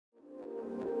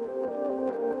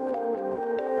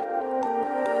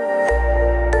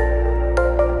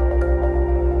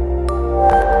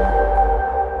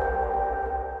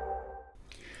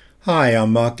Hi,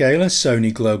 I'm Mark Gaylor,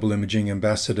 Sony Global Imaging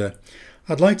Ambassador.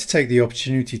 I'd like to take the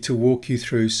opportunity to walk you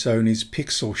through Sony's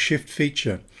Pixel Shift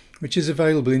feature, which is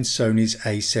available in Sony's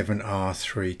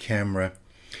A7R III camera.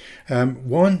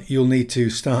 One, you'll need to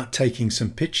start taking some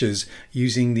pictures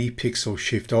using the Pixel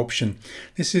Shift option.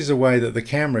 This is a way that the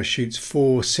camera shoots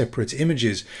 4 separate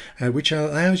images, which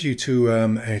allows you to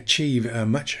achieve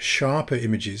much sharper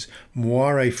images,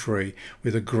 moire-free,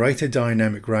 with a greater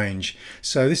dynamic range.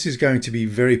 So this is going to be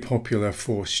very popular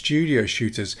for studio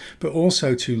shooters, but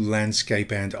also to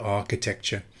landscape and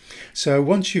architecture. So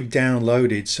once you've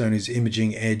downloaded Sony's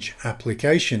Imaging Edge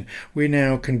application, we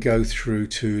now can go through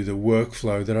to the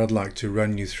workflow that I'd like to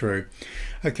run you through.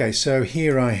 Okay, so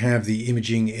here I have the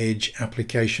Imaging Edge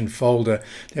application folder.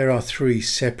 There are 3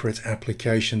 separate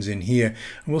applications in here,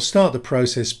 and we'll start the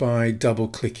process by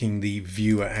double-clicking the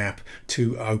Viewer app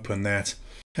to open that.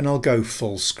 And I'll go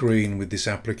full screen with this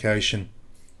application.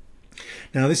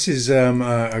 Now this is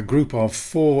a group of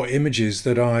 4 images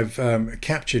that I've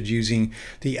captured using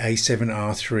the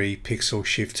A7R III Pixel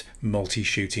Shift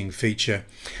multi-shooting feature,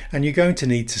 and you're going to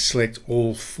need to select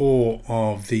all 4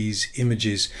 of these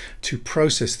images to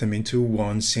process them into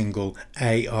one single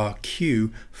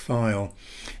ARQ file.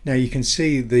 Now you can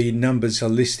see the numbers are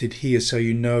listed here, so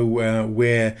you know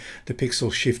where the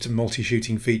Pixel Shift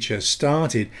multi-shooting feature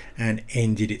started and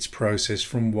ended its process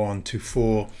from 1 to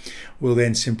 4. We'll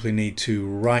then simply need to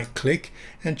right click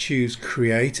and choose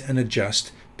Create and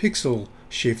Adjust Pixel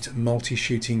Shift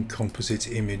Multi-Shooting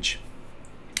Composite Image.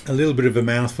 A little bit of a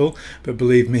mouthful, but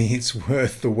believe me, it's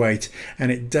worth the wait,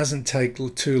 and it doesn't take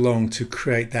too long to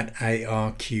create that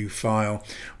ARQ file.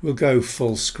 We'll go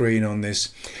full screen on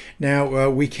this.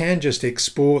 Now we can just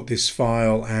export this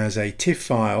file as a TIFF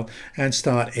file and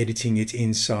start editing it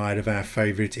inside of our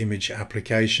favorite image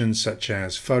applications such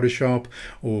as Photoshop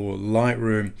or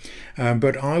Lightroom,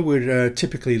 but I would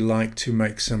typically like to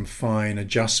make some fine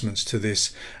adjustments to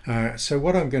this. So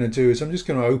what I'm going to do is I'm just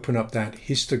going to open up that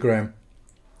histogram.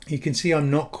 You can see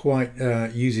I'm not quite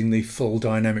using the full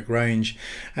dynamic range,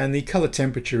 and the color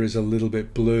temperature is a little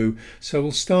bit blue, so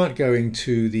we'll start going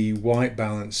to the white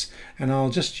balance, and I'll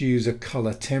just use a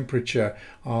color temperature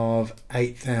of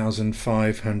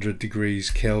 8500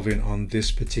 degrees Kelvin on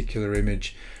this particular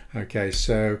image. Okay,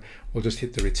 so we'll just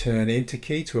hit the return enter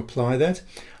key to apply that.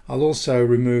 I'll also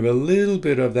remove a little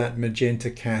bit of that magenta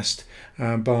cast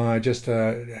by just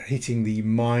hitting the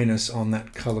minus on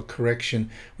that color correction,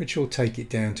 which will take it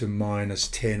down to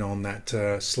 -10 on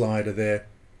that slider there.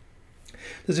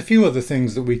 There's a few other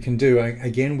things that we can do.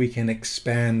 Again, we can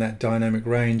expand that dynamic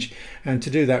range, and to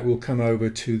do that we'll come over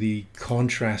to the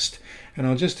contrast, and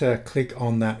I'll just click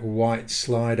on that white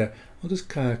slider. I'll just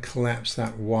kind of collapse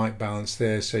that white balance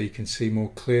there so you can see more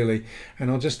clearly,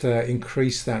 and I'll just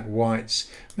increase that whites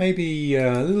maybe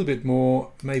a little bit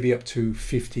more, maybe up to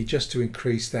 50, just to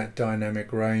increase that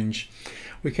dynamic range.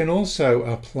 We can also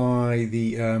apply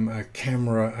the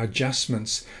camera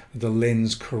adjustments, the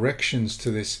lens corrections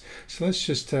to this. So let's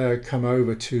just come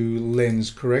over to lens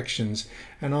corrections,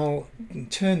 and I'll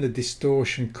turn the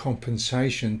distortion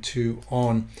compensation to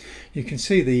on. You can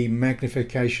see the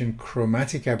magnification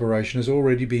chromatic aberration has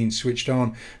already been switched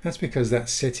on. That's because that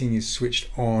setting is switched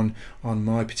on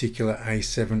my particular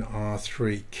A7R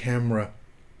III camera.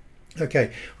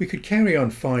 Okay, we could carry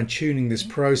on fine-tuning this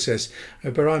process,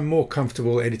 but I'm more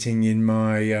comfortable editing in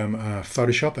my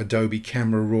Photoshop Adobe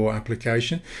Camera Raw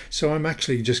application, so I'm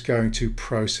actually just going to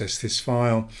process this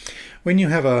file. When you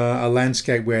have a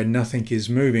landscape where nothing is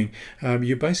moving,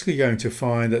 you're basically going to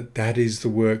find that that is the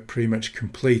work pretty much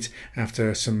complete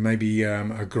after some maybe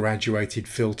a graduated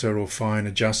filter or fine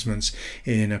adjustments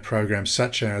in a program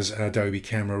such as Adobe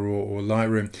Camera Raw or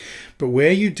Lightroom. But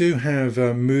where you do have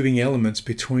moving elements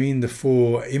between the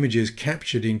 4 images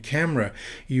captured in camera,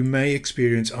 you may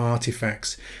experience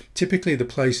artifacts. Typically the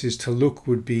places to look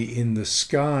would be in the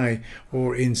sky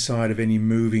or inside of any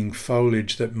moving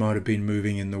foliage that might have been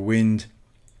moving in the wind.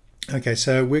 Okay,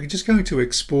 so we're just going to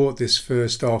export this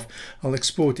first off. I'll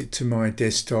export it to my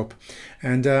desktop,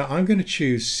 and I'm going to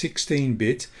choose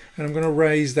 16-bit, and I'm going to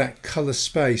raise that color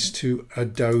space to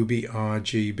Adobe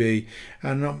RGB,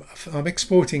 and I'm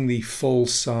exporting the full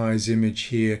size image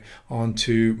here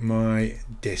onto my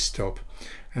desktop,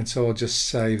 and so I'll just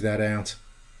save that out.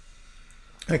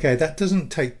 Okay, that doesn't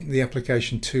take the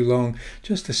application too long,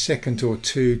 just a second or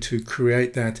two to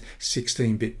create that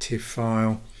 16-bit TIFF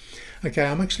file. Okay,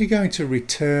 I'm actually going to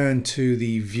return to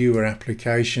the viewer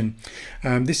application.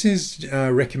 This is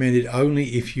recommended only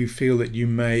if you feel that you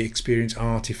may experience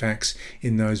artifacts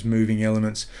in those moving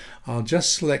elements. I'll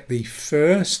just select the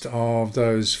first of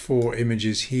those 4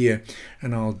 images here,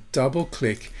 and I'll double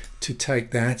click to take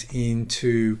that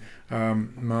into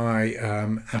my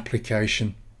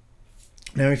application.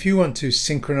 Now, if you want to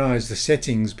synchronize the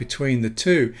settings between the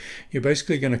two, you're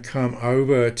basically going to come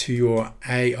over to your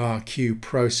ARQ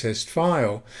processed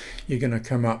file. You're going to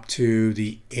come up to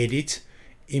the Edit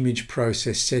Image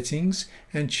Process Settings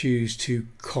and choose to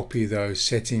copy those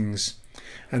settings.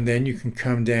 And then you can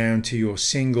come down to your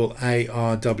single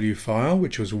ARW file,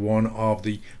 which was one of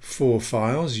the 4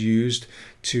 files used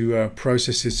to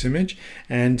process this image,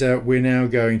 and we're now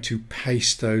going to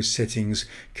paste those settings,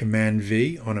 Command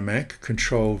V on a Mac,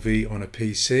 Control V on a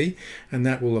PC, and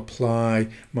that will apply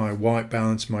my white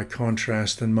balance, my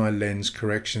contrast, and my lens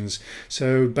corrections.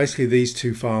 So basically these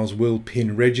 2 files will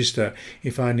pin register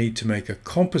if I need to make a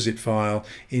composite file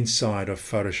inside of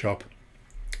Photoshop.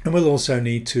 And we'll also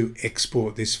need to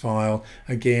export this file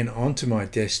again onto my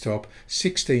desktop,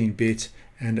 16-bit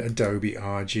and Adobe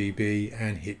RGB,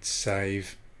 and hit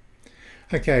save.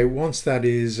 Okay, once that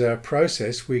is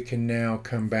processed, we can now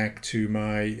come back to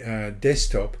my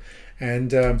desktop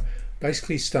and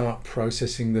basically start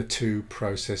processing the 2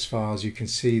 process files. You can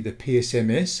see the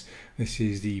PSMS. This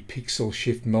is the pixel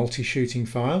shift multi-shooting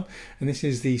file, and this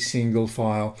is the single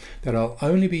file that I'll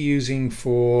only be using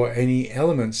for any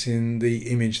elements in the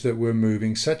image that we're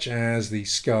moving, such as the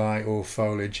sky or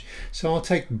foliage. So I'll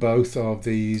take both of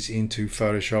these into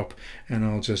Photoshop and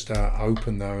I'll just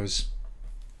open those.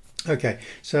 Okay,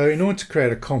 so in order to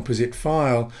create a composite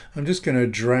file, I'm just going to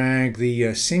drag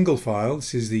the single file.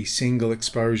 This is the single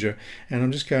exposure, and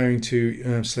I'm just going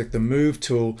to select the Move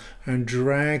tool and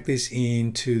drag this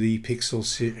into the Pixel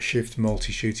Shift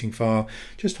multi-shooting file.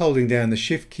 Just holding down the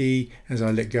Shift key as I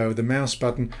let go of the mouse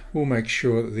button will make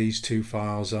sure that these 2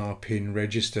 files are pin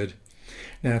registered.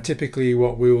 Now, typically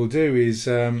what we will do is,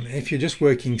 if you're just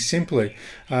working simply,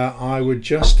 I would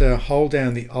just hold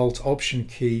down the Alt Option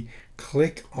key,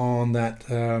 click on that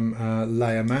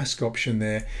layer mask option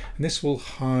there, and this will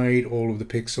hide all of the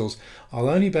pixels. I'll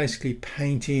only basically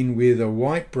paint in with a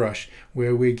white brush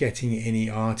where we're getting any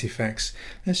artifacts.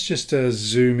 Let's just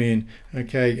zoom in.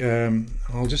 Okay,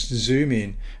 I'll just zoom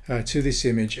in to this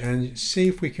image and see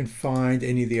if we can find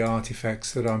any of the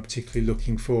artifacts that I'm particularly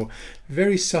looking for.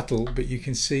 Very subtle, but you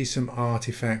can see some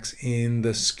artifacts in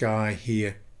the sky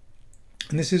here.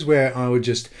 And this is where I would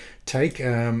just take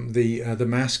the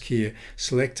mask here,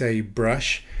 select a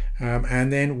brush,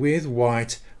 and then with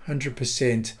white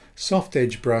 100% soft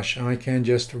edge brush, I can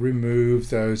just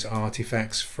remove those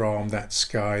artifacts from that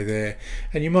sky there.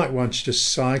 And you might want to just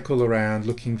cycle around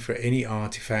looking for any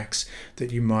artifacts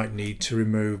that you might need to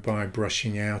remove by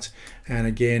brushing out. And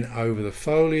again, over the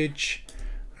foliage,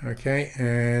 okay,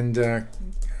 and a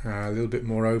little bit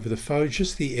more over the foliage.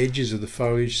 Just the edges of the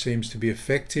foliage seems to be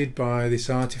affected by this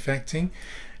artifacting,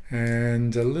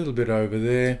 and a little bit over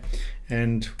there,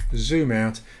 and zoom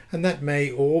out, and that may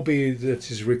all be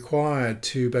that is required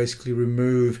to basically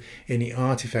remove any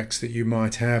artifacts that you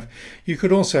might have. You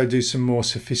could also do some more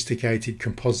sophisticated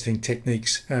compositing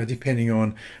techniques depending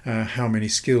on how many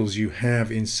skills you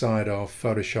have inside of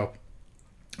Photoshop.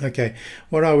 Okay,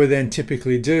 what I would then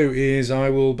typically do is I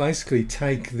will basically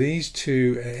take these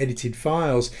 2 edited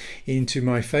files into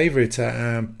my favorite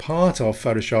part of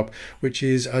Photoshop, which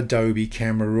is Adobe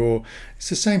Camera Raw. It's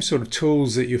the same sort of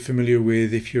tools that you're familiar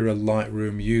with if you're a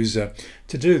Lightroom user.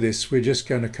 To do this, we're just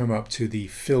going to come up to the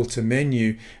Filter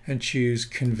menu and choose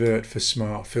Convert for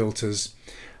Smart Filters.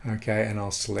 Okay, and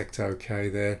I'll select OK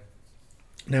there.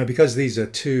 Now, because these are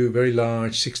 2 very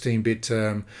large 16-bit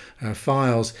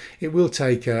files, it will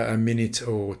take a minute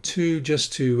or 2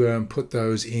 just to put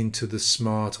those into the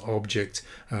Smart Object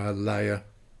layer.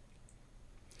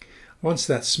 Once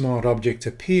that Smart Object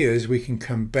appears, we can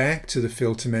come back to the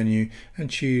Filter menu and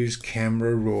choose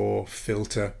Camera Raw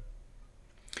Filter.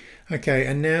 Okay,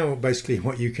 and now basically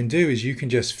what you can do is you can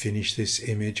just finish this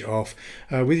image off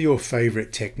with your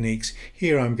favorite techniques.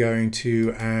 Here I'm going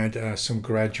to add some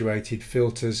graduated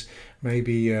filters,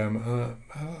 maybe a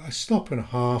stop and a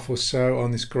half or so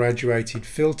on this graduated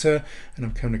filter, and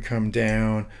I'm going to come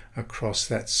down across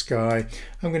that sky.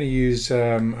 I'm going to use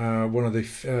one of the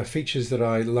features that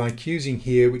I like using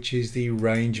here, which is the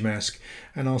range mask,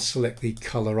 and I'll select the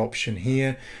color option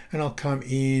here, and I'll come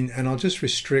in and I'll just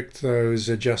restrict those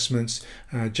adjustments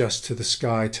just to the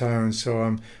sky tone. So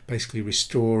I'm basically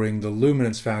restoring the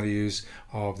luminance values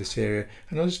of this area,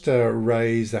 and I'll just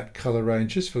raise that color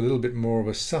range just for a little bit more of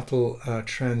a subtle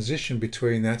transition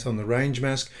between that on the range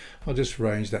mask. I'll just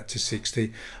range that to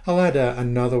 60. I'll add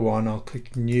another one. I'll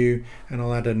click new and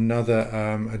I'll add another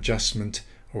adjustment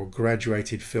or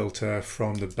graduated filter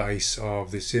from the base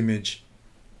of this image.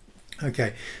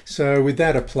 Okay, so with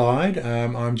that applied,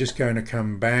 I'm just going to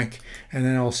come back and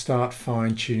then I'll start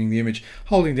fine-tuning the image.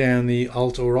 Holding down the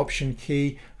Alt or Option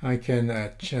key, I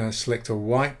can select a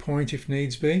white point if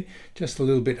needs be, just a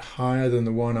little bit higher than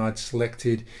the one I'd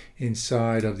selected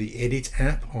inside of the Edit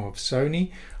app of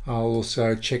Sony. I'll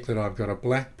also check that I've got a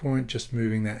black point, just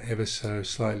moving that ever so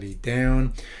slightly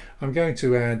down. I'm going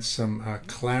to add some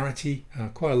clarity,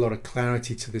 quite a lot of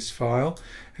clarity to this file,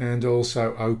 and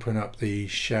also open up the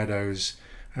shadows.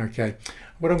 Okay,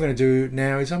 what I'm going to do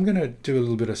now is I'm going to do a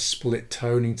little bit of split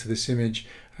toning to this image.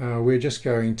 We're just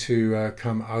going to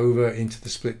come over into the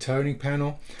split toning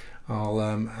panel. I'll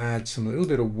add a little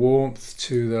bit of warmth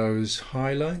to those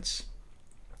highlights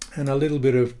and a little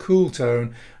bit of cool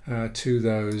tone to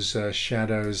those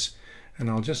shadows. And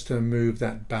I'll just move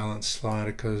that balance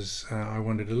slider because I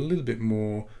wanted a little bit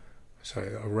more,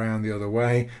 sorry, around the other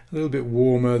way, a little bit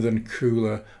warmer than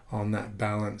cooler on that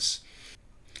balance.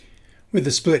 With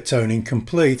the split toning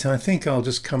complete, I think I'll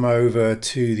just come over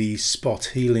to the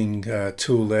spot healing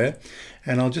tool there,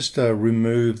 and I'll just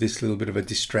remove this little bit of a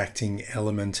distracting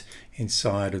element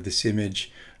inside of this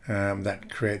image. That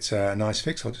creates a nice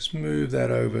fix. I'll just move that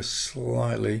over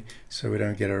slightly so we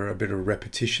don't get a bit of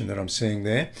repetition that I'm seeing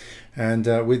there. And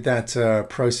with that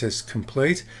process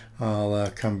complete, I'll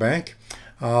come back.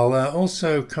 I'll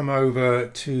also come over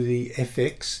to the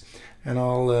FX and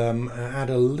I'll add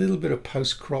a little bit of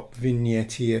post-crop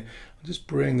vignette here. I'll just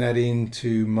bring that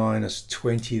into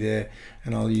 -20 there,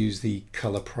 and I'll use the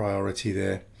color priority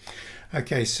there.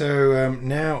 Okay, so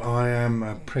now I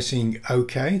am pressing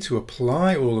OK to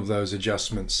apply all of those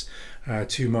adjustments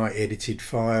to my edited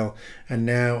file, and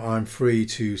now I'm free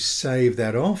to save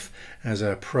that off as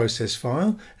a process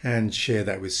file and share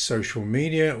that with social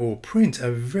media or print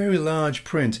a very large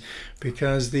print,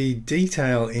 because the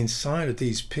detail inside of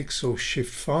these pixel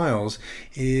shift files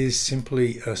is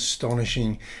simply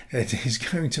astonishing. It is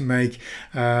going to make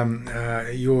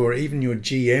even your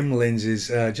GM lenses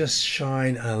just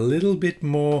shine a little bit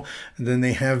more than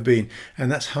they have been,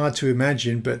 and that's hard to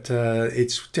imagine, but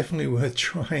it's definitely worth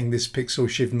trying this pixel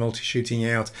shift multi-shooting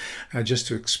out just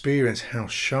to experience how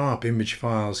sharp image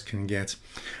files can get.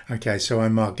 Okay, so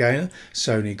I'm Mark Gaynor,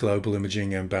 Sony Global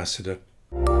Imaging Ambassador.